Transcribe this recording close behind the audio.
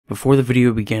Before the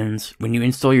video begins, when you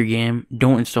install your game,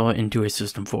 don't install it into a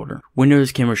system folder.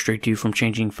 Windows can restrict you from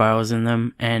changing files in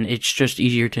them, and it's just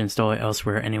easier to install it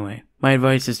elsewhere anyway. My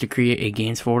advice is to create a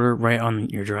games folder right on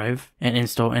your drive, and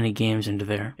install any games into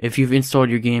there. If you've installed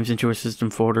your games into a system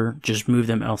folder, just move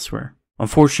them elsewhere.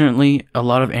 Unfortunately, a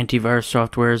lot of antivirus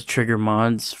softwares trigger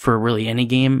mods for really any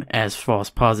game as false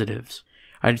positives.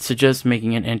 I'd suggest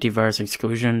making an antivirus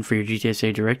exclusion for your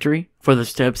GTSA directory. For the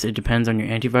steps, it depends on your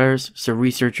antivirus, so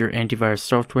research your antivirus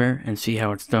software and see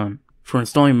how it's done. For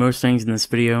installing most things in this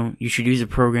video, you should use a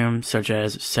program such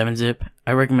as 7-Zip.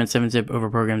 I recommend 7-Zip over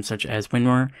programs such as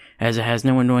WinRAR, as it has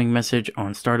no annoying message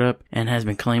on startup and has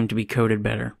been claimed to be coded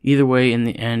better. Either way, in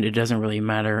the end, it doesn't really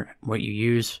matter what you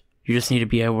use. You just need to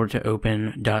be able to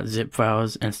open .zip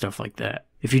files and stuff like that.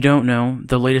 If you don't know,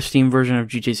 the latest Steam version of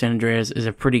GTA San Andreas is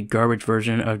a pretty garbage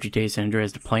version of GTA San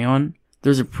Andreas to play on.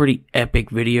 There's a pretty epic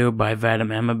video by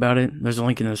Vadim M about it. There's a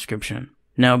link in the description.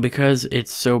 Now, because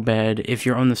it's so bad, if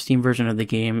you're on the Steam version of the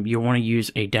game, you'll want to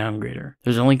use a downgrader.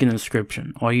 There's a link in the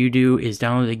description. All you do is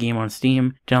download the game on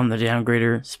Steam, download the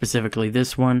downgrader, specifically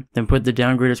this one, then put the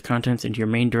downgrader's contents into your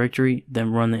main directory,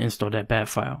 then run the install.bat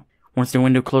file. Once the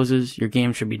window closes, your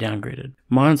game should be downgraded.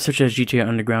 Mods such as GTA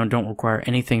Underground don't require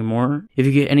anything more. If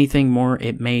you get anything more,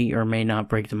 it may or may not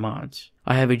break the mods.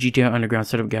 I have a GTA Underground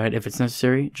setup guide if it's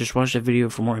necessary. Just watch that video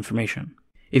for more information.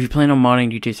 If you plan on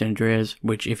modding GTA San Andreas,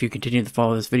 which if you continue to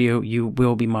follow this video, you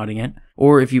will be modding it,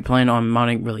 or if you plan on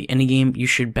modding really any game, you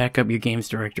should back up your game's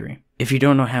directory. If you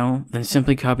don't know how, then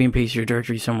simply copy and paste your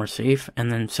directory somewhere safe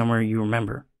and then somewhere you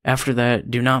remember. After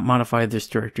that, do not modify this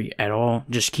directory at all,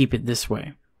 just keep it this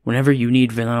way. Whenever you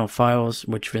need vanilla files,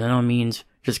 which vanilla means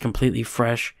just completely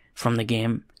fresh from the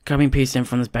game, copy and paste them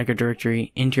from this backup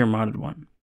directory into your modded one.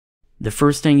 The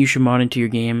first thing you should mod into your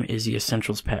game is the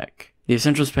Essentials pack. The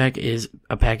Essentials pack is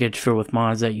a package filled with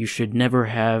mods that you should never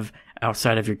have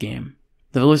outside of your game.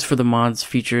 The list for the mods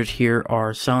featured here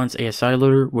are Silence ASI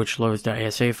Loader, which loads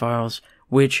 .asa files,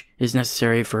 which is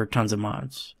necessary for tons of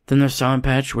mods. Then there's Silent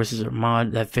Patch, which is a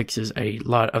mod that fixes a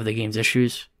lot of the game's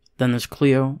issues. Then there's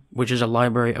Clio, which is a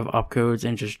library of opcodes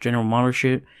and just general modder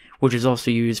shit, which is also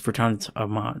used for tons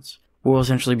of mods. We'll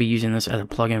essentially be using this as a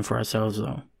plugin for ourselves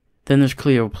though. Then there's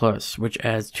Clio Plus, which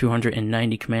adds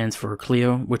 290 commands for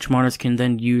Clio, which modders can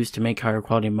then use to make higher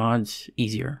quality mods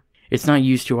easier. It's not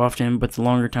used too often, but the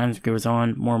longer time goes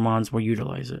on, more mods will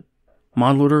utilize it.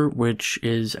 Modloader, which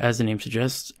is, as the name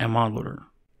suggests, a modloader.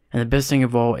 And the best thing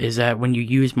of all is that when you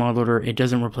use Modloader, it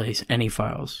doesn't replace any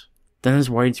files. Then there's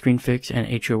widescreen fix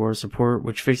and HOR support,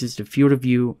 which fixes the field of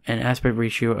view and aspect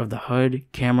ratio of the HUD,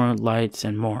 camera, lights,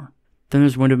 and more. Then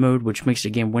there's window mode, which makes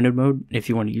the game window mode if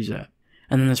you want to use that.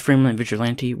 And then there's Framelit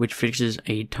Vigilante, which fixes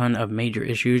a ton of major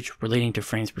issues relating to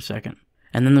frames per second.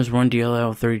 And then there's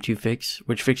RunDLL32 fix,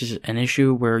 which fixes an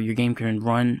issue where your game can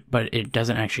run, but it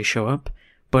doesn't actually show up,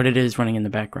 but it is running in the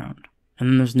background. And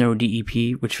then there's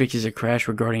NoDEP, which fixes a crash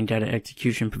regarding data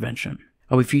execution prevention.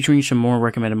 I'll be featuring some more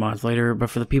recommended mods later, but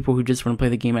for the people who just want to play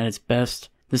the game at its best,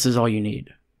 this is all you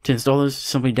need. To install this,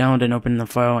 simply download and open the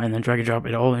file and then drag and drop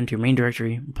it all into your main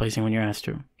directory, replacing when you're asked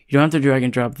to. You don't have to drag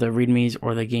and drop the readmes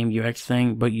or the game UX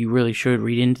thing, but you really should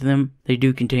read into them. They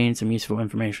do contain some useful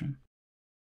information.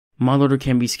 Modloader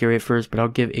can be scary at first, but I'll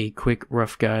give a quick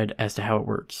rough guide as to how it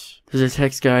works. There's a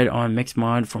text guide on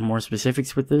Mixmod for more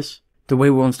specifics with this. The way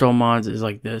we'll install mods is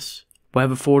like this. We'll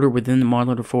have a folder within the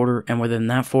Modloader folder, and within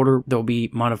that folder, there'll be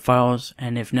modded files,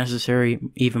 and if necessary,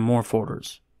 even more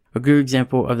folders. A good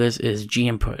example of this is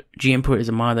GInput. GInput is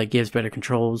a mod that gives better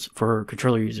controls for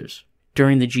controller users.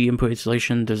 During the GInput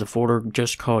installation, there's a folder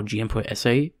just called GInput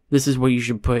SA. This is what you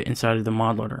should put inside of the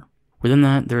Modloader. Within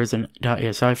that, there is an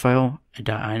 .asi file, a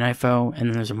 .ini file, and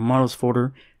then there's a models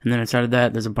folder, and then inside of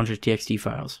that, there's a bunch of txt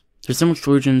files. There's some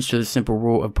exclusions to the simple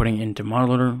rule of putting it into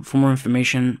Modloader. For more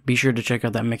information, be sure to check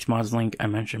out that Mixmods link I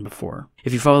mentioned before.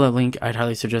 If you follow that link, I'd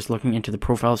highly suggest looking into the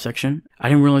profile section. I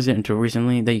didn't realize it until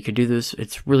recently that you could do this.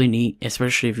 It's really neat,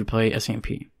 especially if you play SAMP.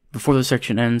 Before the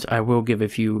section ends, I will give a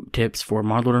few tips for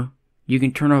Modloader. You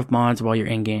can turn off mods while you're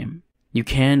in-game. You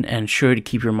can and should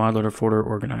keep your Modloader folder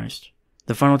organized.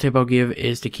 The final tip I'll give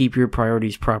is to keep your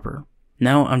priorities proper.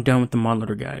 Now I'm done with the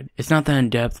Modloader guide. It's not that in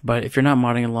depth, but if you're not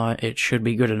modding a lot, it should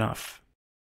be good enough.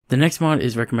 The next mod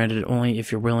is recommended only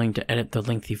if you're willing to edit the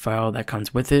lengthy file that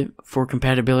comes with it for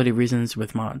compatibility reasons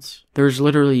with mods. There's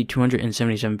literally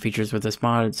 277 features with this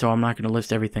mod, so I'm not going to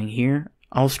list everything here.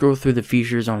 I'll scroll through the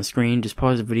features on screen, just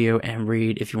pause the video and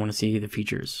read if you want to see the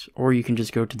features, or you can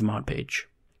just go to the mod page.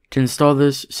 To install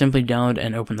this, simply download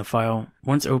and open the file.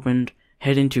 Once opened,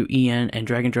 head into EN and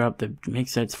drag and drop the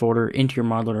MixSets folder into your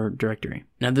Modloader directory.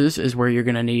 Now this is where you're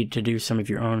going to need to do some of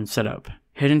your own setup.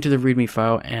 Head into the README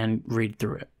file and read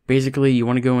through it. Basically, you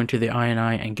want to go into the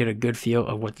INI and get a good feel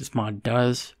of what this mod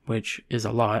does, which is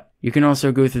a lot. You can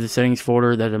also go through the settings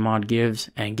folder that the mod gives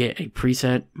and get a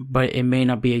preset, but it may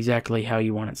not be exactly how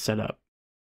you want it set up.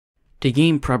 To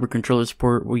gain proper controller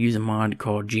support, we'll use a mod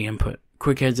called GInput.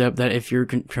 Quick heads up that if your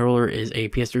controller is a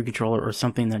PS3 controller or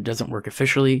something that doesn't work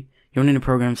officially, you'll need a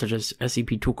program such as SAMP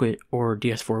Toolkit or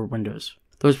DS4 Windows.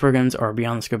 Those programs are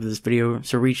beyond the scope of this video,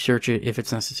 so research it if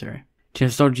it's necessary. To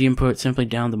install GInput, simply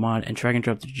download the mod and drag and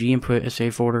drop the GInput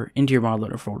SA folder into your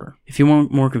Modloader folder. If you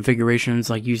want more configurations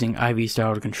like using IV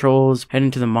styled controls, head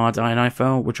into the mod's INI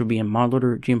file, which will be in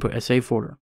Modloader GInput SA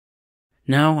folder.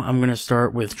 Now I'm going to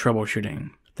start with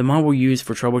troubleshooting. The mod we'll use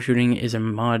for troubleshooting is a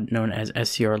mod known as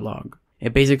scrlog.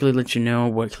 It basically lets you know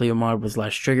what Clio mod was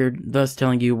last triggered, thus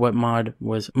telling you what mod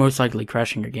was most likely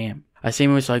crashing your game. I say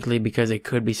most likely because it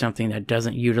could be something that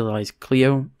doesn't utilize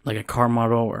Clio, like a car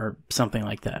model or something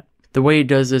like that. The way it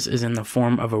does this is in the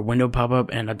form of a window pop-up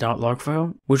and a .log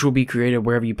file, which will be created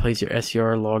wherever you place your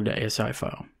scrlog.asi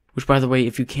file. Which, by the way,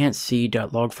 if you can't see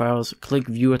 .log files, click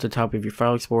View at the top of your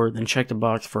file explorer, then check the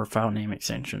box for file name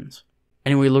extensions.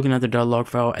 Anyway, looking at the .log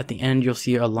file, at the end you'll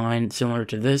see a line similar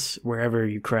to this wherever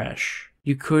you crash.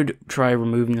 You could try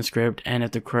removing the script, and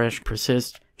if the crash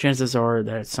persists, chances are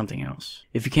that it's something else.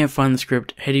 If you can't find the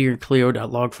script, head to your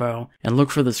Clio.log file and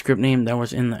look for the script name that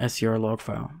was in the scrlog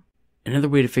file. Another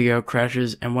way to figure out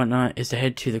crashes and whatnot is to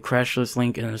head to the crash list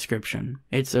link in the description.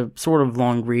 It's a sort of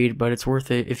long read, but it's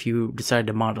worth it if you decide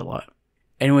to mod a lot.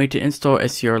 Anyway, to install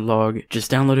scrlog,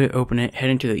 just download it, open it, head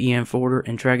into the EM folder,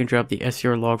 and drag and drop the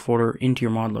scrlog folder into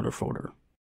your Modloader folder.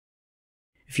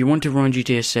 If you want to run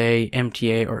GTSA,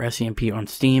 MTA, or SAMP on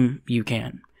Steam, you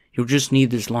can. You'll just need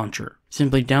this launcher.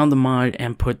 Simply download the mod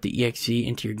and put the exe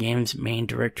into your game's main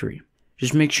directory.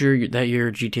 Just make sure that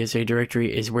your GTSA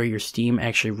directory is where your Steam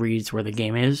actually reads where the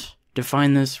game is. To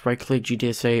find this, right-click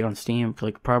GTSA on Steam,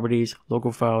 click Properties,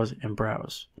 Local Files, and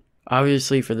Browse.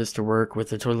 Obviously, for this to work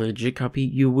with a totally legit copy,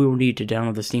 you will need to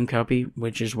download the Steam copy,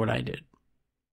 which is what I did.